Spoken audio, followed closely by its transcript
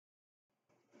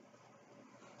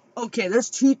Okay, there's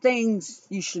two things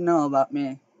you should know about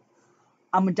me.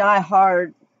 I'm a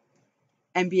die-hard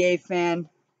NBA fan,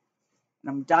 and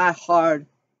I'm a die-hard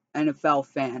NFL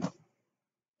fan.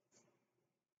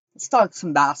 Let's talk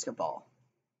some basketball.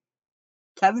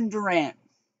 Kevin Durant.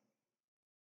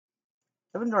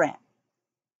 Kevin Durant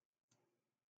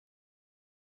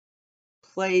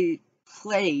played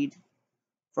played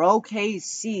for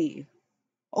OKC.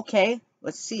 Okay,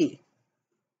 let's see.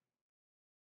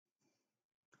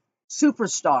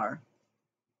 Superstar.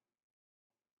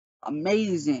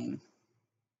 Amazing.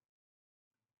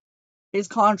 His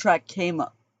contract came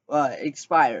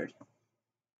expired.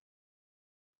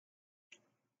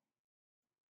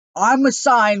 I'm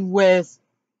assigned with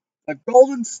the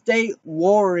Golden State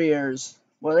Warriors,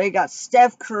 where they got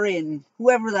Steph Curry and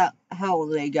whoever the hell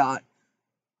they got,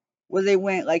 where they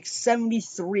went like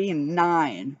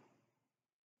 73-9.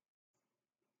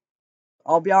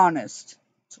 I'll be honest,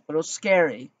 it's a little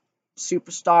scary.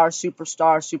 Superstar,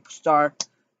 superstar, superstar.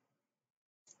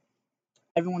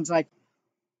 Everyone's like,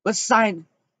 go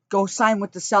sign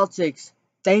with the Celtics.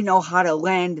 They know how to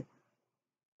land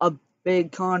a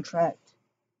big contract.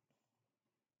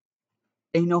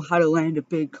 They know how to land a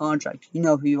big contract. You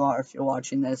know who you are if you're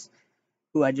watching this,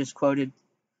 who I just quoted.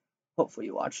 Hopefully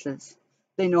you watched this.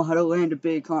 They know how to land a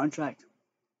big contract.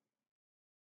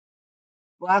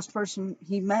 The last person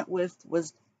he met with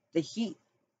was the Heat.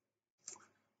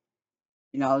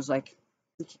 I was like,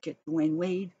 we could get Dwayne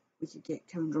Wade. We could get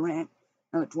Kevin Durant.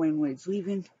 Now that Dwayne Wade's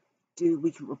leaving, dude,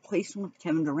 we could replace him with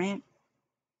Kevin Durant.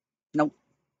 Nope.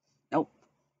 Nope.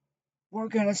 We're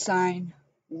going to sign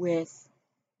with...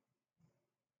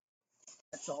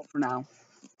 That's all for now.